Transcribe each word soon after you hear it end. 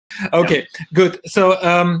Okay, good.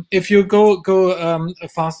 So if you go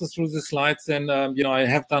faster through the slides, then you know, I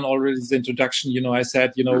have done already this introduction. You know, I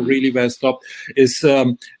said, you know, really where I stopped is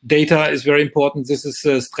data is very important. This is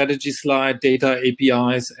a strategy slide, data,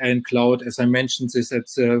 APIs, and cloud. As I mentioned this at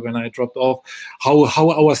when I dropped off,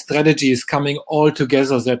 how our strategy is coming all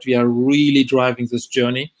together, that we are really driving this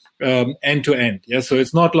journey end to end. Yeah, so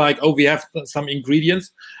it's not like, oh, we have some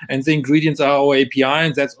ingredients and the ingredients are our API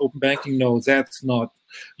and that's open banking. No, that's not.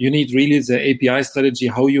 You need really the API strategy,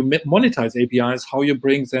 how you monetize APIs, how you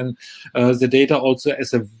bring then the data also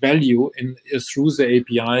as a value through the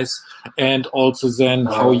APIs, and also then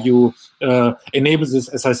how you enable this,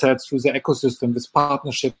 as I said, through the ecosystem with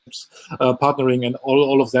partnerships, partnering, and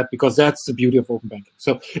all of that, because that's the beauty of open banking.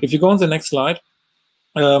 So if you go on the next slide.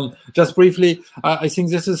 Just briefly, I think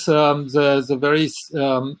this is the very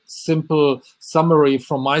simple summary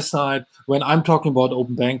from my side when I'm talking about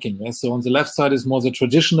open banking. Yeah? So on the left side is more the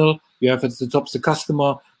traditional. You have at the top the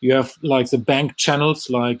customer. You have like the bank channels,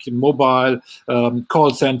 like mobile, call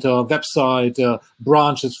center, website,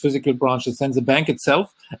 branches, physical branches, then the bank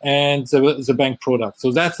itself and the bank product.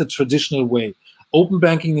 So that's the traditional way. Open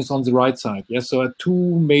banking is on the right side. Yes, so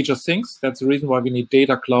two major things. That's the reason why we need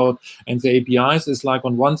data, cloud, and the APIs. Is like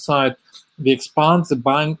on one side, we expand the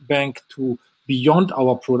bank to beyond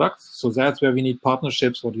our products. So that's where we need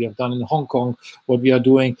partnerships, what we have done in Hong Kong, what we are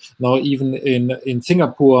doing now even in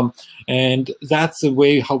Singapore. And that's the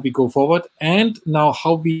way how we go forward. And now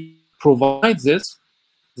how we provide this,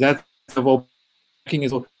 that's open banking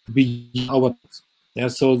is beyond our. Yeah,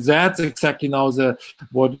 so that's exactly now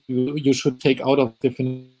what you should take out of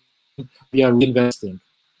definition. We are reinvesting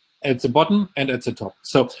at the bottom and at the top.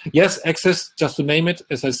 So yes, aXess, just to name it,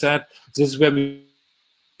 as I said, this is where we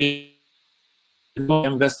are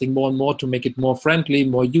investing more and more to make it more friendly,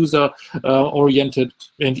 more user oriented,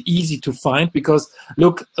 and easy to find. Because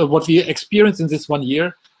look, what we experienced in this 1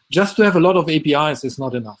 year, just to have a lot of APIs is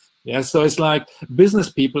not enough. Yeah, so it's like business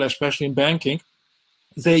people, especially in banking.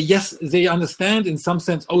 They understand in some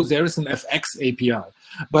sense, oh, there is an FX API.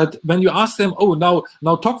 But when you ask them, oh,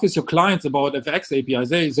 now talk with your clients about FX APIs,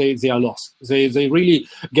 they are lost. They really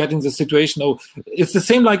get in the situation, oh, it's the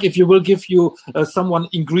same like if you will give you someone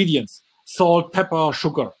ingredients, salt, pepper,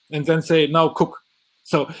 sugar, and then say, now cook.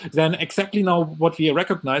 So then exactly now what we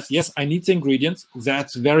recognize, yes, I need the ingredients.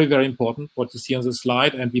 That's very, very important, what you see on the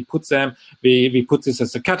slide. And we put them, we put this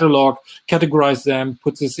as a catalog, categorize them,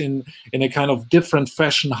 put this in a kind of different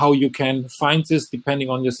fashion, how you can find this depending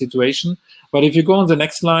on your situation. But if you go on the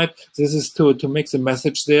next slide, this is to make the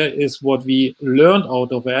message there is what we learned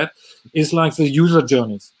out of that is like the user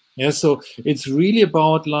journeys. Yeah, so it's really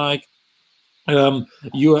about like,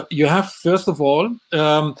 you have first of all,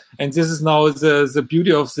 and this is now the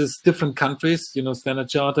beauty of these different countries, you know, Standard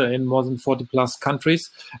Chartered in more than 40+ countries,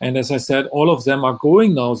 and as I said, all of them are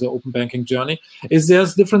going now the open banking journey. Is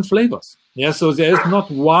there's different flavors? Yeah, so there is not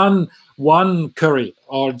one curry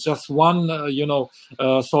or just one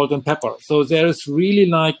salt and pepper. So there is really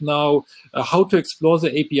like now how to explore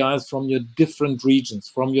the APIs from your different regions,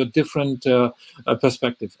 from your different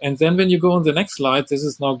perspective. And then when you go on the next slide, this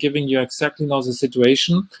is now giving you exactly now the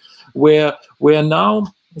situation where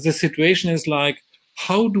now the situation is like,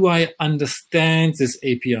 how do I understand these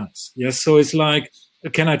APIs? Yes, so it's like,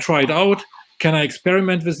 can I try it out? Can I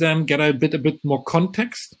experiment with them? Get a bit more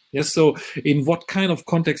context? Yes. So, in what kind of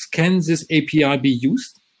context can this API be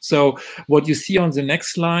used? So, what you see on the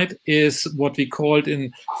next slide is what we called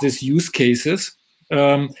in these use cases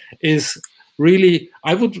is really,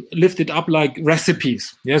 I would lift it up like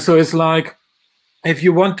recipes. Yeah. So it's like if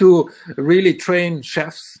you want to really train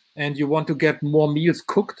chefs and you want to get more meals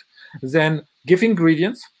cooked, then give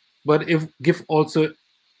ingredients, but give also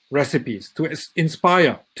recipes to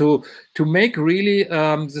inspire, to make really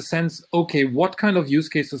the sense, okay, what kind of use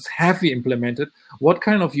cases have we implemented? What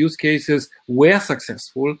kind of use cases were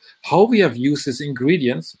successful? How we have used these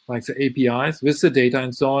ingredients, like the APIs, with the data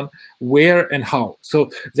and so on, where and how.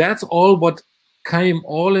 So that's all what came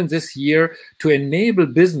all in this year to enable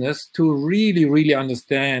business to really, really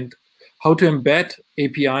understand how to embed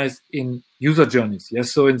APIs in user journeys,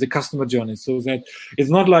 yes, so in the customer journey, so that it's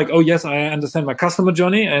not like, oh, yes, I understand my customer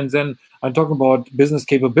journey, and then I'm talking about business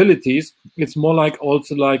capabilities. It's more like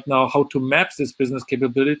also like now how to map this business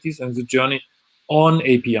capabilities and the journey on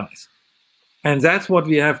APIs. And that's what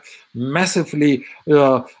we have massively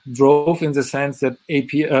drove in the sense that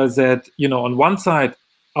on one side,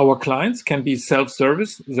 our clients can be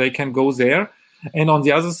self-service, they can go there, and on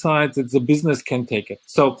the other side, that the business can take it.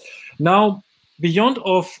 So now beyond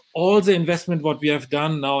of all the investment what we have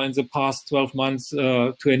done now in the past 12 months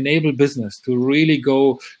to enable business to really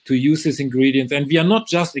go to use these ingredients, and we are not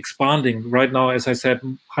just expanding right now, as I said,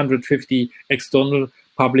 150 external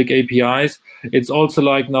public APIs. It's also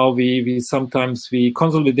like now we sometimes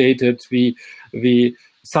consolidated, we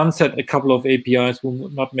sunset a couple of APIs will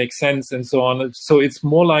not make sense and so on. So it's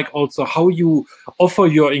more like also how you offer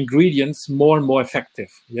your ingredients more and more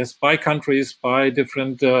effective. Yes, by countries, by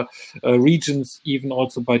different regions, even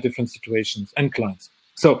also by different situations and clients.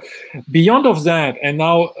 So beyond of that, and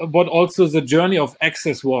now what also the journey of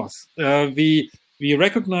aXess was, we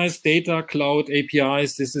recognize data, cloud,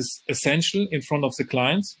 APIs. This is essential in front of the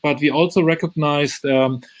clients, but we also recognized,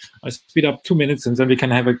 I speed up 2 minutes and then we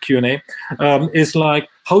can have a Q&A, is like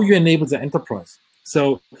how you enable the enterprise.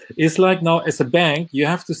 So it's like now as a bank, you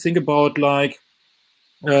have to think about like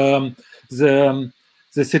the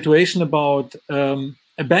situation about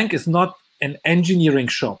a bank is not an engineering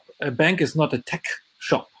shop. A bank is not a tech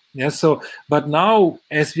shop. Yeah, so, but now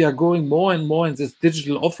as we are going more and more in these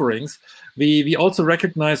digital offerings, we also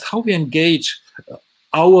recognize how we engage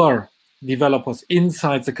our developers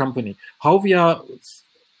inside the company, how we are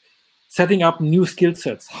setting up new skill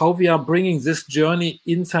sets, how we are bringing this journey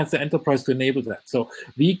inside the enterprise to enable that. So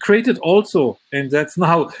we created also, and that's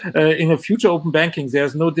now in a future open banking,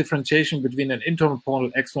 there's no differentiation between an internal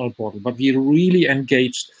portal, external portal, but we really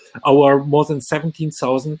engaged our more than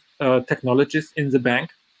 17,000 technologists in the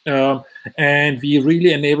bank. And we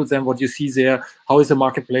really enable them what you see there. How is the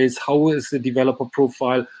marketplace? How is the developer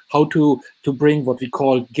profile? How to bring what we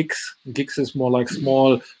call gigs. Gigs is more like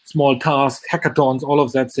small tasks, hackathons, all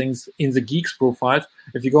of that things in the geeks profile.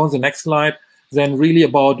 If you go on the next slide, then really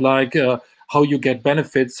about like how you get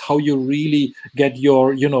benefits, how you really get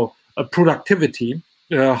your productivity,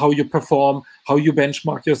 how you perform, how you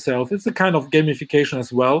benchmark yourself. It's a kind of gamification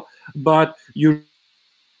as well, but you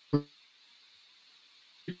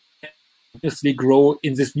grow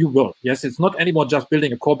in this new world. Yes, it's not anymore just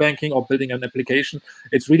building a core banking or building an application.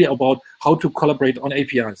 It's really about how to collaborate on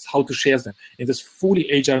APIs, how to share them in this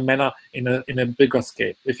fully agile manner in a bigger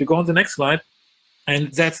scale. If you go on the next slide,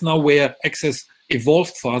 and that's now where aXess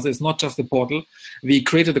evolved further. It's not just a portal. We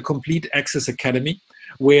created a complete aXess Academy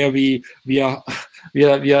where we are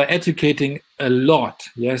educating a lot.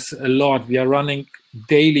 Yes, a lot. We are running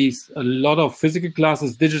daily, a lot of physical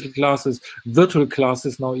classes, digital classes, virtual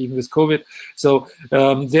classes now, even with COVID. So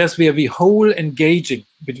there's where we whole engaging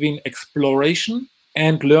between exploration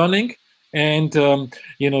and learning and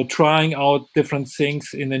trying out different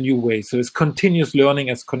things in a new way. So it's continuous learning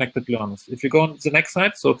as connected learners. If you go on to the next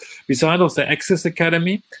slide, so besides of the aXess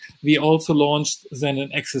Academy, we also launched then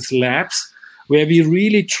an aXess Labs, where we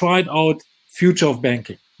really tried out future of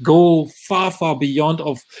banking. Go far, far beyond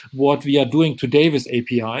of what we are doing today with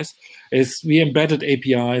APIs. Is we embedded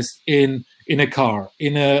APIs in a car,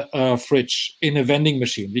 in a fridge, in a vending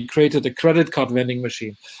machine. We created a credit card vending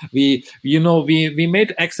machine. We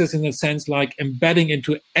made aXess in a sense like embedding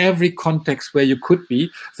into every context where you could be,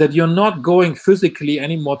 that you're not going physically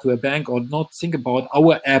anymore to a bank or not think about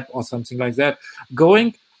our app or something like that.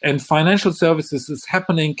 Going and financial services is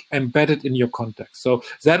happening embedded in your context. So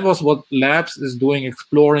that was what Labs is doing,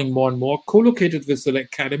 exploring more and more, co-located with the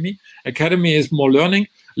Academy. Academy is more learning,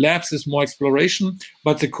 Labs is more exploration,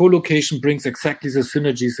 but the co-location brings exactly the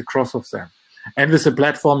synergies across of them. And with the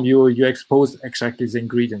platform, you expose exactly the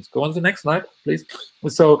ingredients. Go on the next slide, please.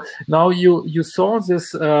 So now you saw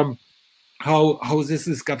this, how this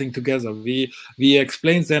is getting together. We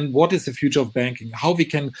explained then what is the future of banking, how we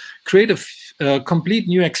can create a complete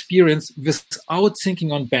new experience without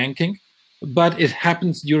thinking on banking, but it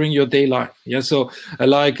happens during your day life. Yeah, so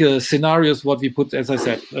like scenarios, what we put, as I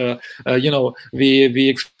said, we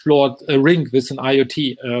explored a ring with an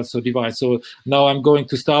IoT device. So now I'm going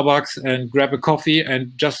to Starbucks and grab a coffee,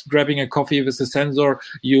 and just grabbing a coffee with a sensor,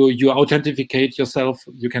 you authenticate yourself.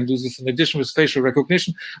 You can do this in addition with facial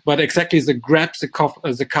recognition, but exactly the grab the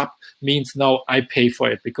cup means now I pay for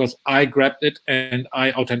it because I grabbed it and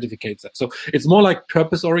I authenticate that. So it's more like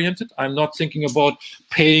purpose oriented. I'm not thinking about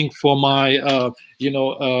paying for my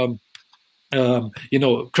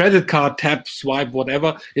credit card, tap, swipe,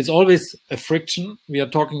 whatever. It's always a friction. We are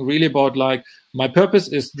talking really about like, my purpose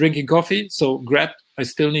is drinking coffee, so grab, I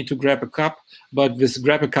still need to grab a cup, but this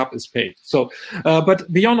grab a cup is paid. So, but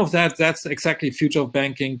beyond of that, that's exactly future of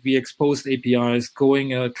banking. We exposed APIs,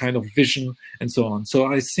 going a kind of vision and so on. So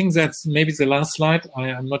I think that's maybe the last slide.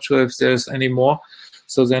 I'm not sure if there's any more.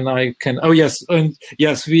 So then I can, oh yes, and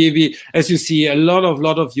yes, we as you see, a lot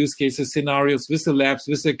of use cases, scenarios with the labs,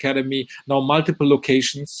 with the academy, now multiple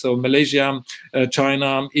locations. So Malaysia,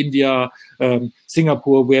 China, India,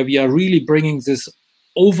 Singapore, where we are really bringing this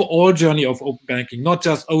overall journey of open banking, not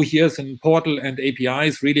just, oh, here's a portal and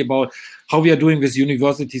APIs, really about how we are doing with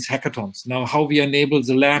universities hackathons, now how we enable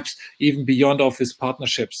the labs even beyond office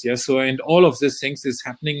partnerships. Yeah, so and all of these things is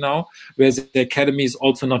happening now, where the academy is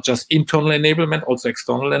also not just internal enablement, also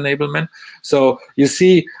external enablement. So you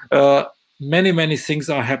see many things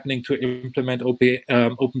are happening to implement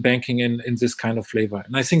open banking in this kind of flavor.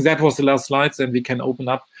 And I think that was the last slides, and we can open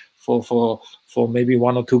up for maybe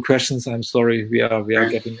one or two questions. I'm sorry, we are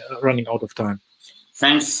running out of time.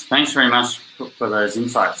 Thanks very much for those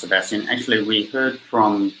insights, Sebastian. Actually, we heard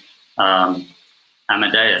from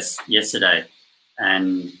Amadeus yesterday,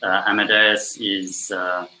 and Amadeus is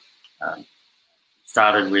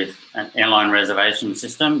started with an airline reservation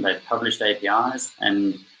system. They published APIs,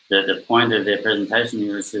 and the point of their presentation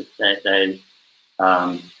here is that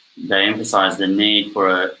they emphasize the need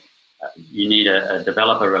for you need a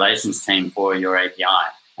developer relations team for your API,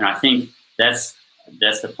 and I think that's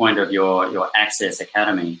the point of your aXess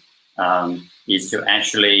Academy, is to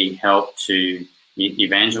actually help to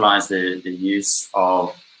evangelize the use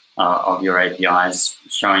of your APIs,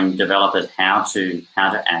 showing developers how to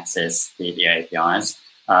access the APIs,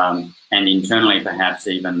 and internally perhaps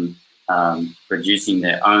even producing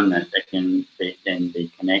their own that can then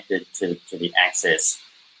be connected to the aXess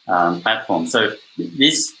platform. So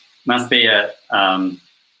this must be a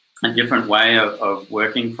different way of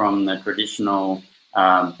working from the traditional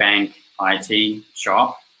bank IT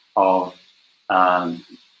shop of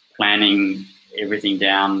planning everything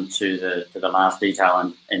down to the last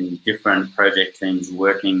detail, and different project teams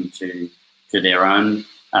working to their own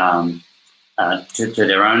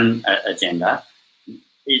agenda.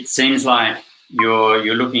 It seems like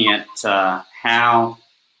you're looking at how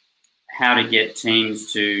to get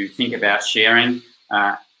teams to think about sharing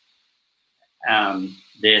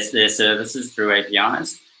their services through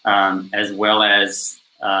APIs, as well as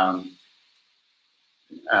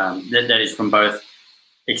that is from both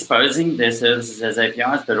exposing their services as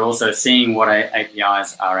APIs, but also seeing what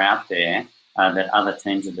APIs are out there that other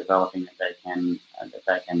teams are developing that they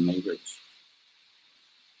can leverage.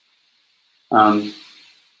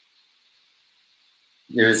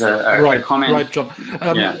 There is a comment. Right, John.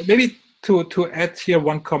 Yeah. Maybe to add here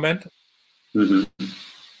one comment. Mm-hmm.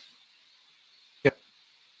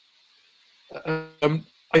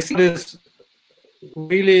 I see this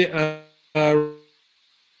really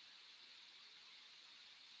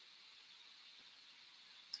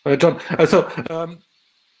John,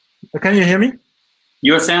 can you hear me?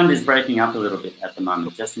 Your sound is breaking up a little bit at the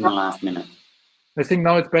moment, just in the last minute. I think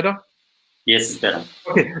now it's better. Yes, it's better.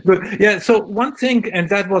 Okay, good. Yeah, so one thing, and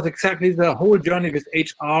that was exactly the whole journey with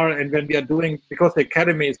HR, and when we are doing, because the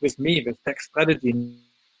academy is with me, with tech strategy,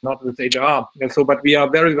 not with HR. So, but we are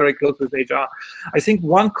very, very close with HR. I think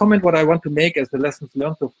one comment what I want to make as the lessons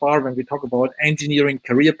learned so far when we talk about engineering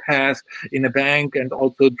career paths in a bank and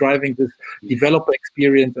also driving this developer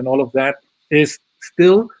experience and all of that is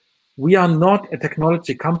still, we are not a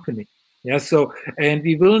technology company. Yeah, so, and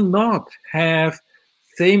we will not have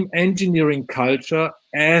same engineering culture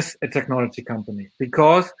as a technology company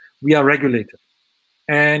because we are regulated.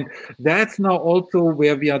 And that's now also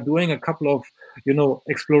where we are doing a couple of,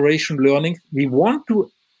 exploration learnings. We want to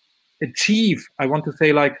achieve, I want to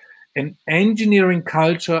say, like an engineering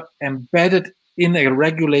culture embedded in a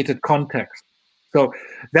regulated context. So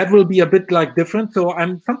that will be a bit like different. So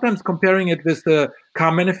I'm sometimes comparing it with the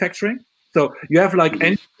car manufacturing. So you have like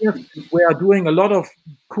engineers who are doing a lot of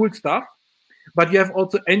cool stuff, but you have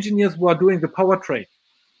also engineers who are doing the powertrain.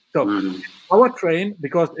 So powertrain,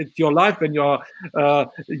 because it's your life when you're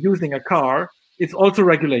using a car, it's also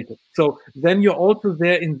regulated. So then you're also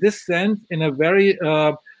there in this sense, in a very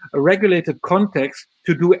regulated context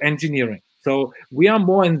to do engineering. So we are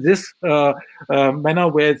more in this manner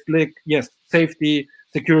where it's like, yes, safety,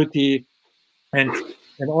 security, and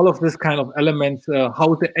all of this kind of elements,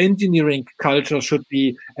 how the engineering culture should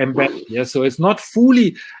be embedded. Yeah, so it's not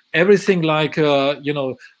fully everything like,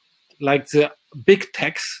 like the big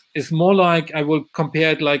techs. Is more like, I will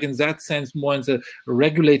compare it like in that sense, more in the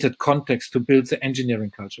regulated context to build the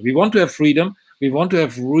engineering culture. We want to have freedom. We want to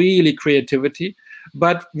have really creativity,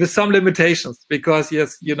 but with some limitations because,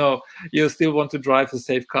 yes, you still want to drive a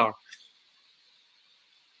safe car.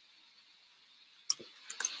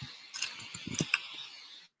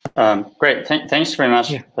 Great. Thanks very much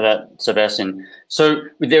for that, Sebastian. So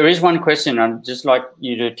there is one question I'd just like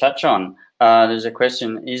you to touch on. there's a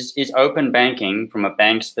question: Is open banking, from a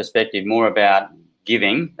bank's perspective, more about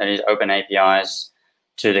giving, that is, open APIs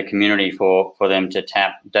to the community for them to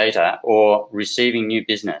tap data, or receiving new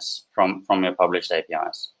business from your published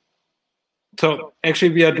APIs? So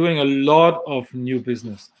actually, we are doing a lot of new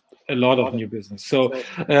business. So,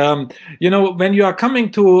 you know, when you are coming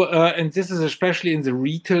to, and this is especially in the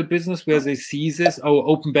retail business where they see this,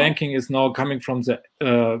 open banking is now coming from the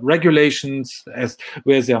regulations, as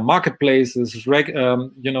where there are marketplaces,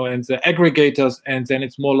 you know, and the aggregators, and then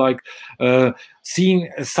it's more like seen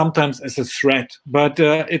sometimes as a threat, but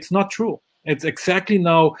it's not true. It's exactly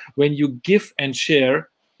now when you give and share,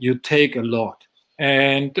 you take a lot.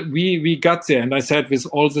 And we got there, and I said with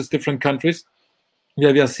all these different countries,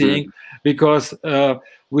 yeah, we are seeing, because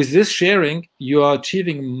with this sharing, you are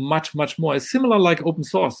achieving much more. It's similar like open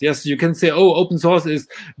source. Yes, you can say, oh, open source is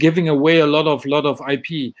giving away a lot of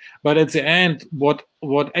IP, but at the end, what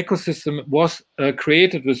ecosystem was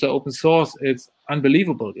created with the open source, it's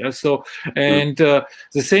unbelievable. Yeah. So, and the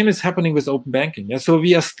same is happening with open banking. Yeah. So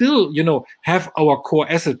we are still, you know, have our core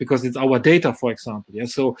asset because it's our data, for example. Yeah.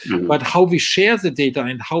 So, but how we share the data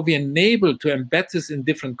and how we enable to embed this in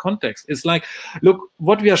different contexts. It's like, look,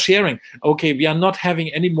 what we are sharing. Okay, we are not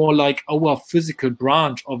having any more like our physical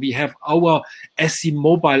branch, or we have our SE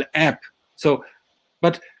mobile app. So,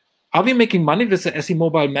 but are we making money with the SE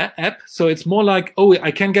mobile app? So it's more like, oh,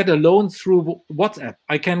 I can get a loan through WhatsApp.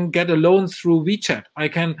 I can get a loan through WeChat. I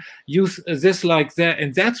can use this like that.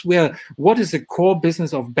 And that's where, what is the core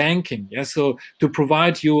business of banking? Yeah. So to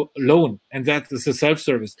provide you a loan, and that is a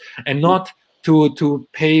self-service, and not to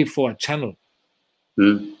pay for a channel.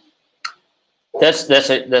 That's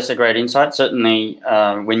a great insight. Certainly,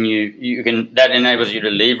 when you can, that enables you to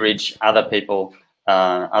leverage other people's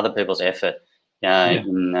effort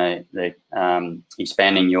in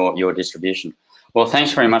expanding your distribution. Well,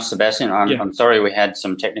 thanks very much, Sebastian. I'm sorry we had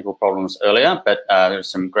some technical problems earlier, but there's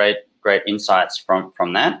some great insights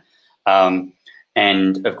from that.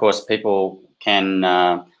 And of course, people can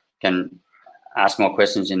ask more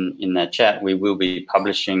questions in the chat. We will be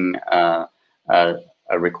publishing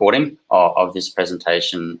a recording of this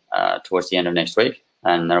presentation towards the end of next week,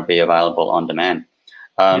 and that'll be available on demand.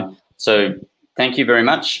 So thank you very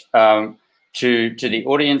much. To the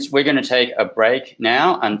audience, we're going to take a break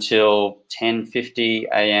now until 10:50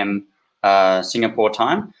 a.m. Singapore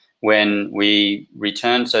time, when we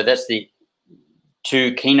return. So that's the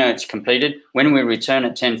 2 keynotes completed. When we return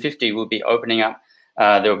at 10:50, we'll be opening up.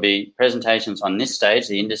 There will be presentations on this stage,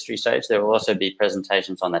 the industry stage. There will also be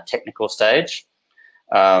presentations on the technical stage.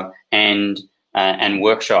 And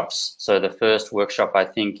workshops. So the first workshop, I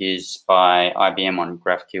think, is by IBM on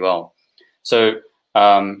GraphQL. So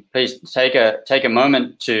please take a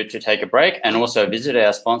moment to take a break, and also visit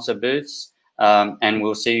our sponsor booths. And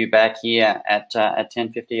we'll see you back here at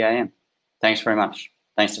 10:50 a.m. Thanks very much.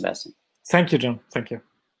 Thanks, Sebastian. Thank you, John. Thank you.